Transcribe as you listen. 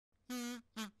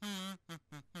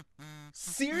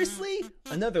Seriously?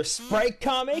 Another Sprite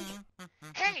comic?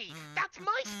 Hey, that's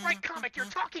my Sprite comic you're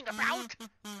talking about!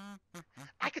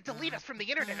 I could delete us from the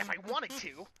internet if I wanted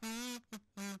to.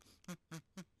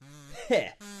 Heh,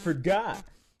 forgot.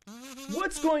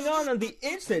 What's going on the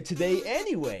internet today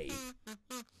anyway?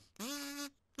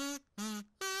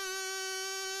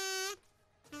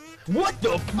 What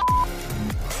the f-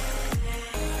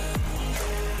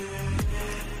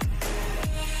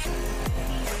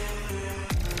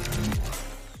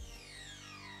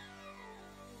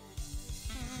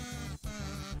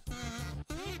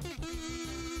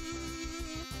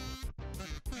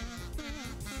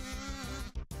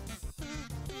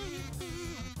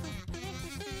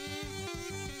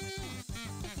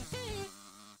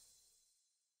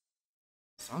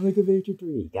 Sonic Adventure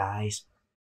 3, guys.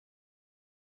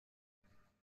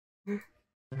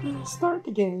 Start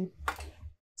the game.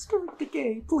 Start the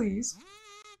game, please.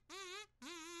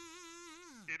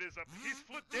 It is a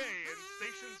peaceful day in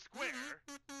Station Square.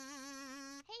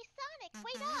 Hey Sonic,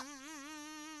 wait up!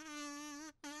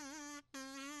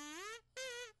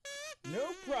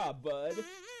 No prob, bud.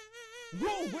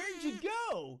 Whoa, where'd you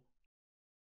go?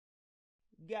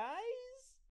 Guys?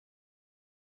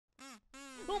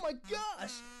 Oh my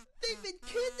gosh! They've been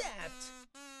kidnapped!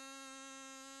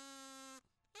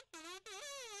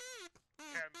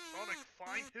 Can Sonic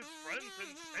find his friends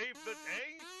and save the day?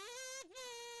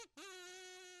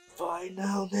 Find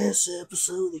out this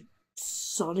episode of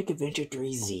Sonic Adventure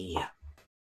 3Z.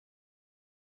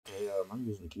 Okay, I'm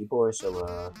using the keyboard, so,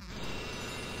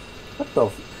 what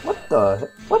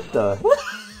the?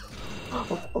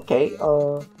 Okay,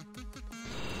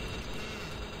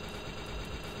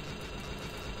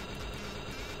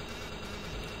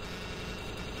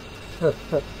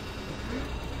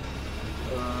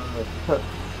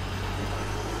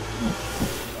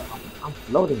 I'm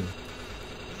floating.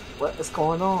 What is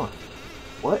going on?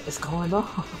 What is going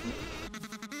on?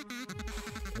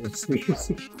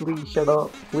 Seriously, please shut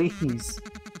up, please.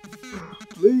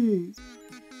 Please.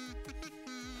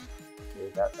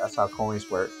 Okay, that's how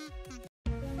coins work.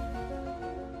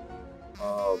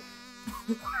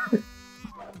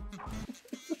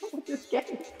 With this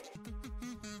game.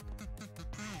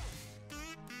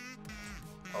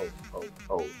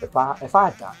 Oh, if I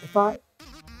die,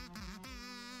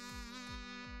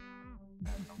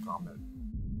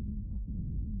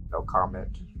 no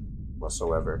comment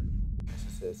whatsoever.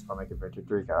 This is Sonic Adventure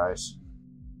 3, guys.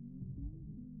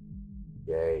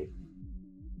 Yay.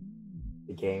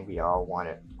 The game we all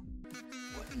wanted.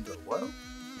 What in the world?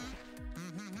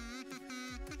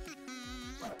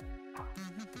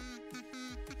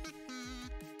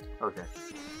 Okay.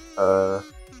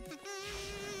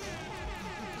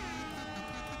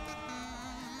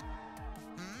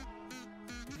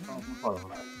 Hold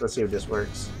on. Let's see if this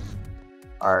works.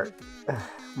 Alright.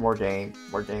 More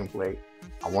gameplay.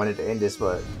 I wanted to end this,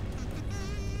 but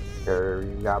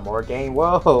you got more game.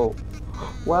 Whoa!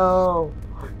 Whoa!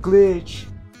 Glitch!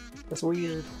 That's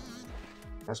weird.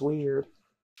 That's weird.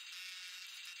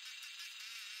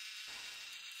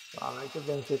 Sonic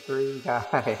Adventure 3,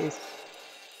 guys.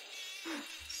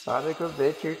 Sonic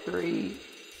Adventure 3.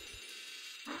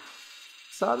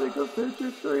 Sonic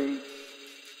Adventure 3.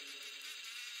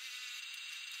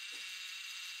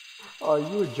 Are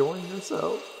you enjoying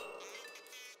yourself?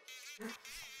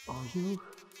 Are you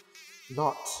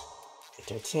not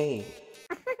entertained?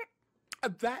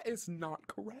 That is not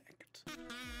correct.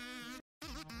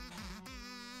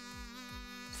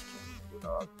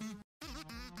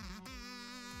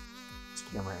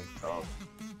 Camera dog.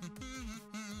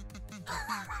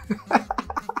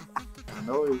 I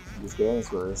know these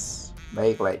games was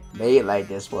made like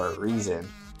this for a reason.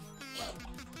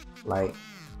 Like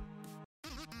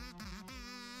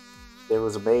it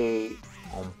was made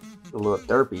on a little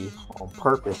derpy on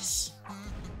purpose.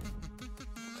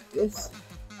 This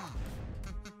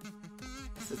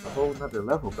is a whole nother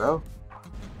level, bro.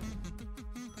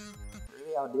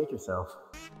 Really outdid yourself.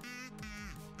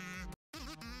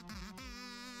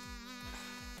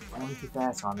 You're going too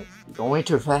fast on it. You're going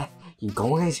too fast. You're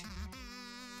going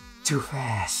too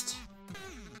fast.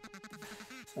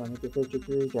 Sonic Adventure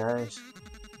 3, guys.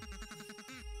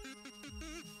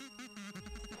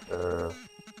 Oh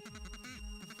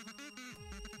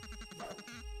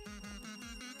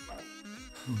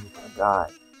my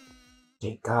god.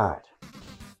 Thank God.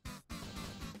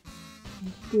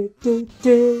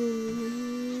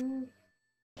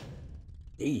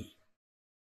 D.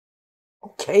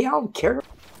 Okay, I don't care.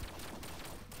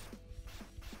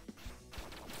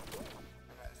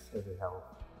 Save it health.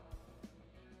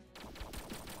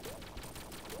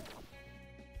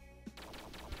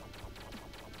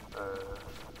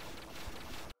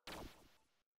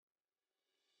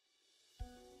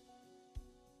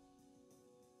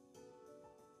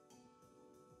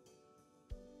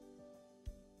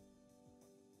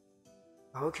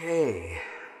 Okay.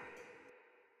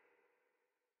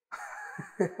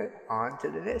 On to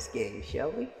the next game,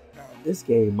 shall we? This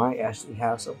game might actually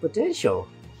have some potential.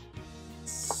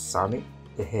 Sonic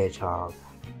the Hedgehog.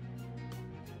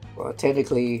 Well,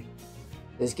 technically,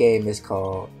 this game is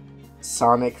called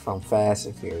Sonic from Fast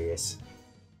and Furious.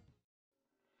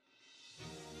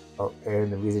 Oh,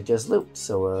 and the music just looped,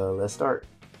 so let's start.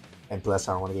 And plus,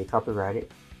 I don't want to get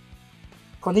copyrighted.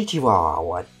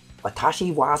 Konnichiwa,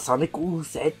 watashi wa Sonic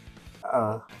said.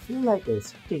 I feel like there's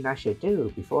something I should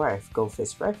do before I go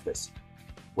fix breakfast.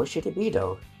 What should it be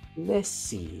though? Let's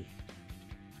see.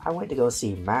 I went to go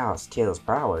see Miles Tails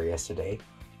Power yesterday,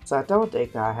 so I don't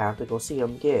think I have to go see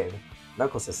him again.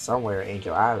 Knuckles is somewhere in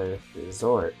Angel Island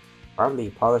Resort,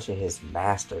 probably polishing his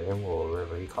master emerald,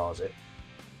 whatever he calls it.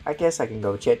 I guess I can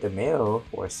go check the mail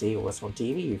or see what's on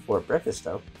TV before breakfast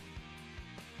though.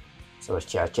 So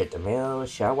should I check the mail,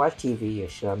 should I watch TV, or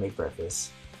should I make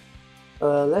breakfast?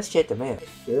 Let's check the mail.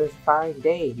 Sure is a fine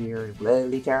day here in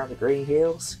Bloodly Town, the Green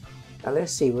Hills. Now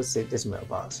let's see what's in this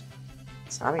mailbox.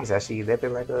 Sonic's actually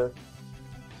living like a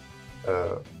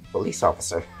police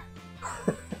officer.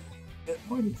 Good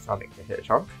morning, Sonic the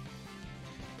Hedgehog.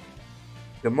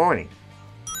 Good morning.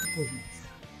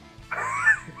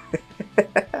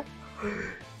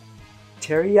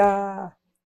 Terria!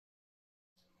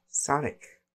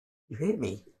 Sonic, you hit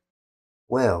me.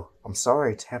 Well, I'm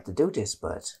sorry to have to do this,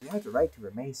 but you have the right to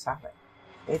remain silent.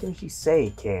 Anything you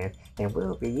say can and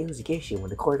will be used against you in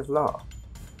the court of law.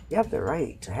 You have the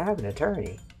right to have an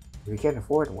attorney. If you can't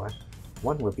afford one,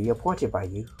 one will be appointed by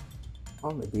you.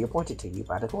 One will be appointed to you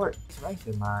by the court. Right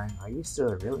in mind, are you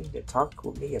still willing to talk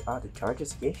with me about the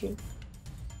charges against you?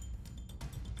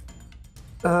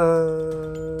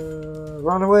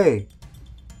 Run away.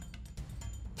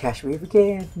 Catch me if you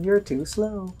can. You're too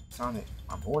slow. Sonic,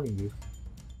 I'm warning you.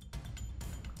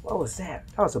 What was that?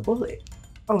 That was a bullet.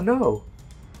 Oh no!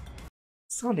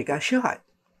 Sonic got shot.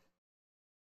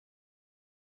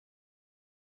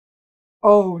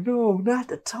 Oh no, not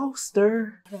the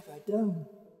toaster! What have I done?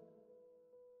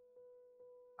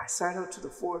 I signed up to the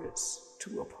force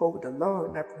to uphold the law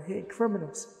and apprehend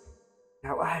criminals.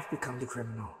 Now I've become the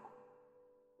criminal.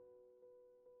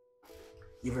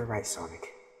 You were right,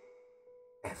 Sonic.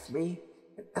 F me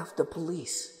and F the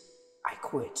police. I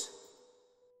quit.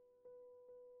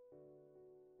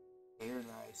 Here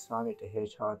lies Sonic the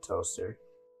Hedgehog toaster.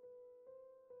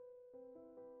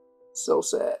 So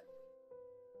sad.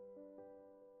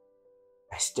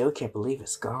 I still can't believe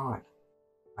it's gone.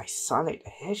 My Sonic the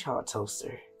Hedgehog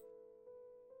toaster.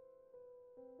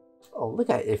 Oh, look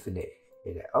at Infinite.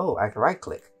 Oh, I can right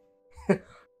click. Thank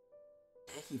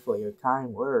you for your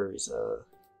kind words. You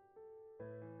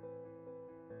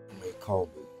may call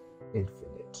me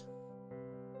Infinite.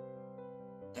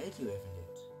 Thank you, Infinite.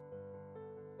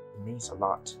 It means a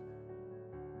lot.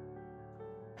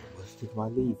 I must take my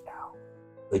leave now.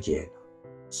 Again,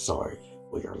 sorry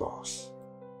for your loss.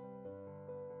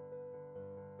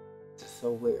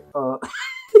 So weird.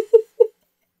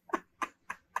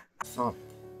 Sonic,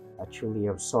 I truly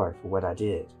am sorry for what I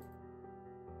did.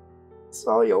 It's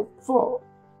all your fault.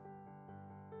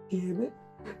 Damn it.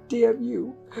 Damn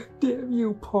you. Damn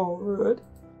you, Paul Rudd.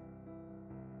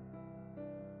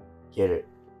 Get it.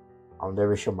 I'll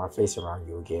never show my face around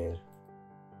you again.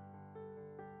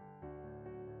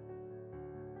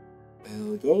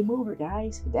 Well, game over,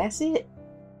 guys. That's it.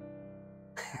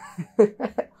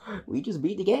 We just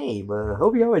beat the game.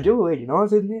 Hope y'all enjoyed. You know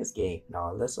what's in this game?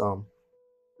 No, let's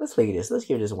play this. Let's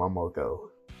give this one more go.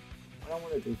 What I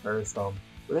want to do first,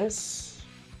 let's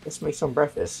make some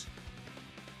breakfast.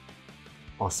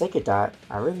 On second thought,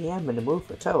 I really am in the mood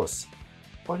for toast.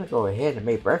 I want to go ahead and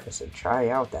make breakfast and try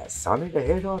out that Sonic the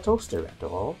Hedgehog toaster after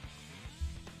all.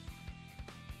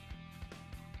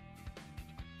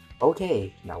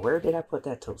 Okay, now where did I put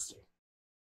that toaster?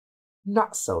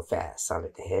 Not so fast,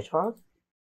 Sonic the Hedgehog.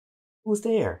 Who's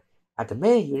there? I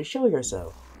demand you to show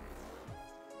yourself.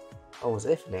 Oh, it's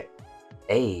Infinite.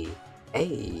 Hey.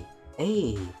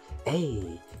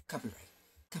 Copyright.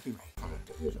 Sonic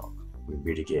the Hedgehog. We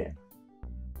meet again.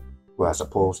 Well, I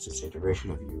suppose to say the rest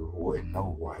of you wouldn't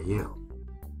know who I am.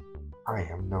 I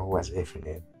am known as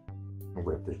Infinite, and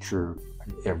with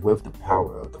the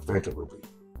power of the Phantom Relief,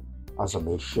 I shall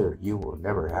make sure you will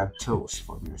never have toast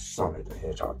from your Sonic the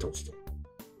Hedgehog toaster.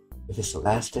 If it's the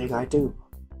last thing I do.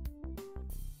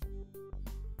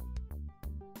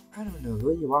 I don't know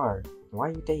who you are, and why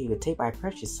you think you could take my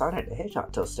precious Sonic the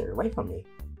Hedgehog toaster away from me.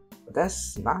 But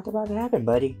that's not about to happen,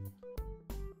 buddy.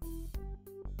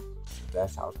 If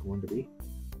that's how it's going to be,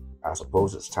 I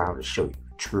suppose it's time to show you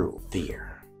true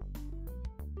fear.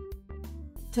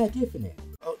 Attack Infinite.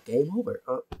 Oh, game over.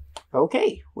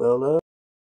 Okay, well,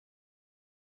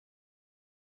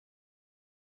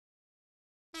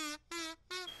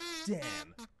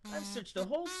 Damn, I've searched the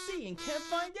whole sea and can't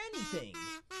find anything.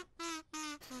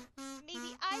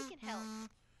 Maybe I can help.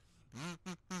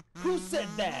 Who said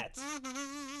that?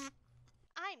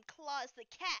 I'm Claus the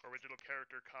cat. Original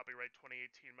character, copyright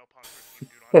 2018, Melpong 13,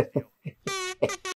 do not steal.